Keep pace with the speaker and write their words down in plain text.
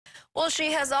Well,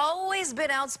 she has always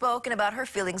been outspoken about her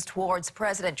feelings towards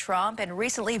President Trump and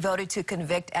recently voted to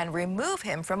convict and remove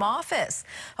him from office.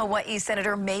 Hawaii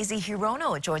Senator Mazie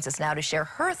Hirono joins us now to share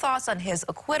her thoughts on his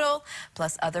acquittal,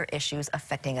 plus other issues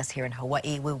affecting us here in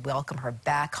Hawaii. We welcome her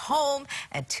back home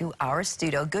and to our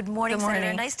studio. Good morning,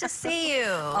 Senator. Nice to see you.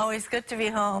 Always good to be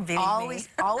home.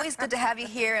 Always good to have you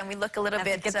here, and we look a little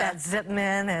bit. Get that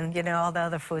zipman and all the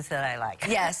other foods that I like.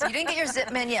 Yes, you didn't get your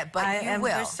zipman yet, but you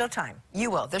will. There's still time. You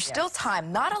will. There's still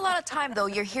time. Not a lot of time, though.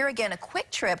 You're here again, a quick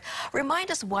trip.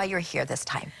 Remind us why you're here this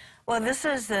time. Well, this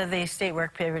is the state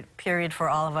work period for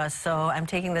all of us, so I'm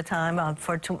taking the time.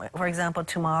 For example,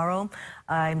 tomorrow,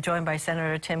 I'm joined by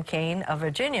Senator Tim Kaine of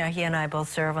Virginia. He and I both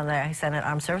serve on the Senate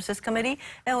Armed Services Committee,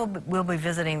 and we'll be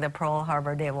visiting the Pearl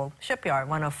Harbor Naval Shipyard,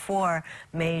 one of 4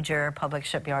 major public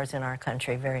shipyards in our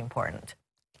country. Very important.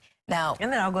 Now,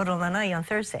 and then I'll go to Lanai on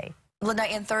Thursday.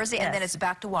 Lanai on Thursday, yes. And then it's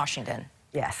back to Washington.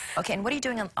 Yes. Okay, and what are you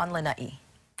doing on Lanai?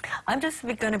 I'm just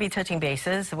going to be touching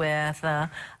bases with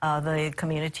the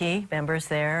community members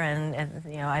there,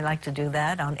 and I like to do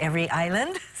that on every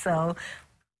island. So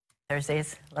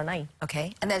Thursday's Lanai.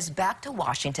 Okay, and then it's back to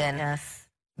Washington. Yes.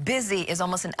 Busy is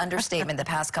almost an understatement the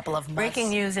past couple of months. Breaking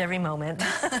news every moment.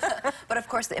 But of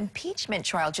course, the impeachment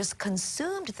trial just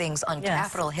consumed things on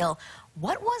Capitol Hill.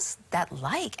 What was that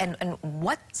like, and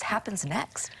what happens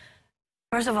next?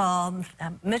 First of all,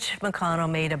 Mitch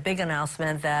McConnell made a big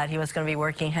announcement that he was going to be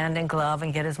working hand in glove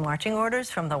and get his marching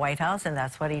orders from the White House, and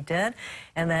that's what he did.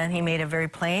 And then he made it very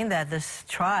plain that this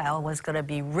trial was going to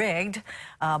be rigged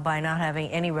by not having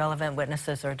any relevant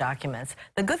witnesses or documents.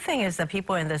 The good thing is that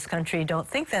people in this country don't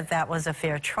think that that was a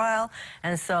fair trial,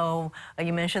 and so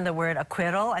you mentioned the word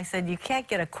acquittal. I said you can't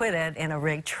get acquitted in a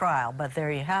rigged trial, but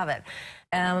there you have it.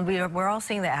 And we're all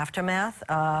seeing the aftermath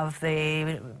of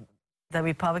the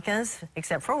Republicans,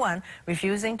 except for one,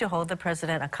 refusing to hold the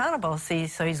president accountable.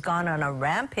 So he's gone on a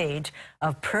rampage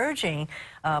of purging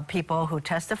people who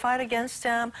testified against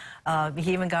him.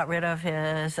 He even got rid of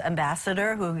his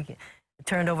ambassador, who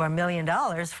turned over $1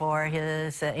 million for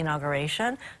his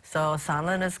inauguration. So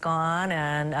Sondland is gone,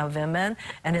 and Vimmen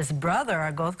and his brother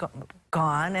are both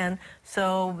gone. And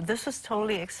so this was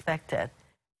totally expected.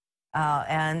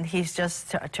 And he's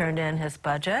just turned in his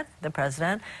budget, the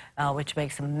president, which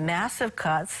makes massive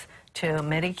cuts to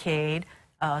Medicaid,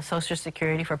 Social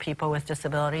Security for people with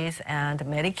disabilities, and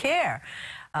Medicare.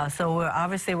 So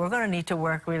we're going to need to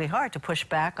work really hard to push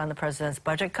back on the president's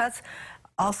budget cuts.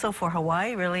 Also for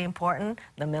Hawaii, really important,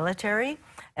 the military.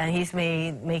 And he's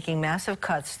making massive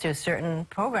cuts to certain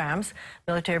programs,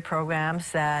 military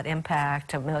programs that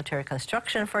impact military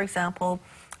construction, for example,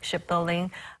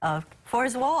 shipbuilding, for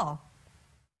his wall.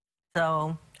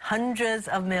 So hundreds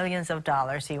of millions of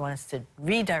dollars he wants to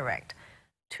redirect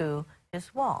to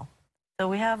his wall. So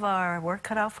we have our work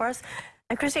cut out for us.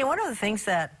 And Christine, one of the things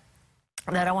that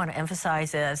I want to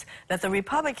emphasize is that the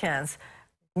Republicans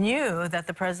knew that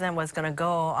the president was going to go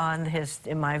on his,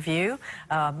 in my view,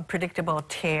 predictable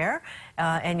tear,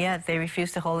 and yet they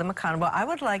refused to hold him accountable. I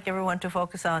would like everyone to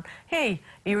focus on, hey,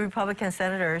 you Republican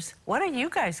senators, what are you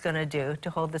guys going to do to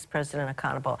hold this president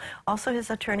accountable? Also his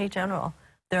attorney general.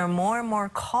 There are more and more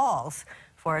calls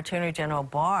for Attorney General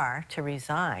Barr to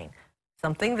resign,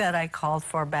 something that I called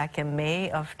for back in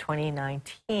May of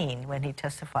 2019 when he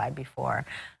testified before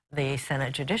the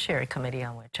Senate Judiciary Committee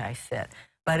on which I sit.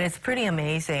 But it's pretty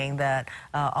amazing that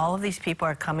all of these people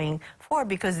are coming forward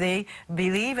because they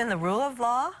believe in the rule of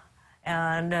law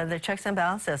and the checks and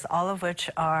balances, all of which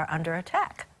are under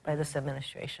attack by this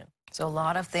administration. So a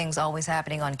lot of things always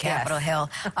happening on Capitol Hill.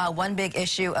 One big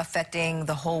issue affecting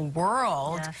the whole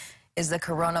world is the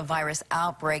coronavirus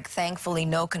outbreak. Thankfully,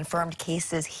 no confirmed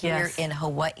cases here in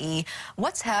Hawaii.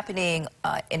 What's happening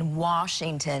in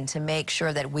Washington to make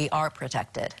sure that we are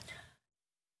protected?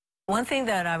 One thing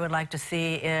that I would like to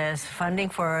see is funding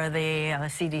for the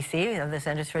CDC, the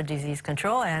Centers for Disease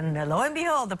Control, and lo and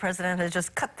behold, the president has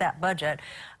just cut that budget,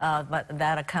 but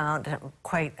that account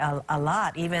quite a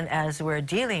lot, even as we're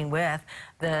dealing with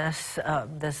this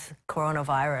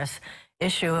coronavirus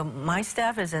issue. My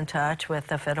staff is in touch with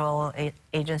the federal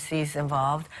agencies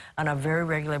involved on a very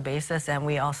regular basis, and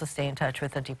we also stay in touch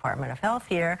with the Department of Health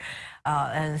here.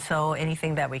 And so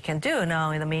anything that we can do.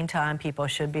 Now, in the meantime, people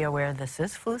should be aware this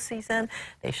is flu season.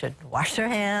 They should wash their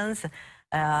hands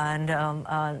and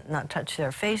not touch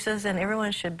their faces, and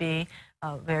everyone should be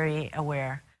very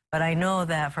aware. But I know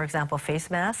that, for example,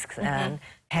 face masks and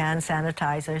hand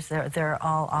sanitizers, they're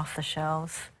all off the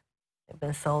shelves. They've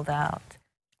been sold out.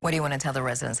 What do you want to tell the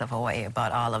residents of Hawaii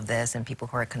about all of this and people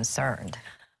who are concerned?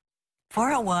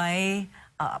 For Hawaii,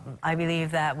 I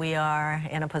believe that we are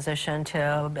in a position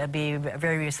to be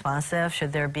very responsive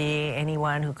should there be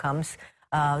anyone who comes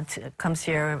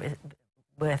here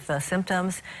with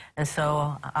symptoms, and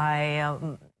so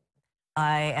I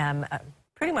am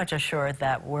pretty much assured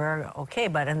that we're okay.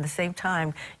 But at the same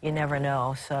time, you never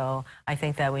know. So I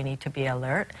think that we need to be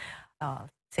alert.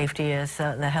 Safety is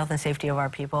the health and safety of our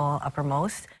people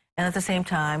uppermost, and at the same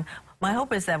time, my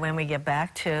hope is that when we get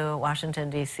back to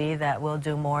Washington, D.C., that we'll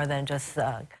do more than just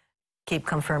keep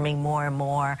confirming more and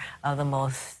more of the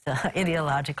most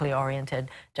ideologically oriented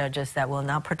judges that will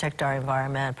not protect our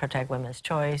environment, protect women's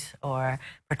choice, or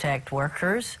protect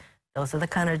workers. Those are the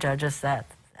kind of judges that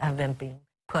have been being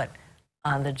put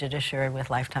on the judiciary with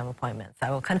lifetime appointments.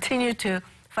 I will continue to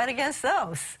fight against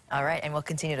those. All right, and we'll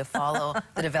continue to follow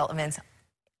the developments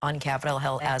on Capitol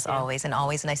Hill as always. And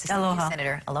always nice to see you,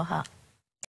 Senator. Aloha.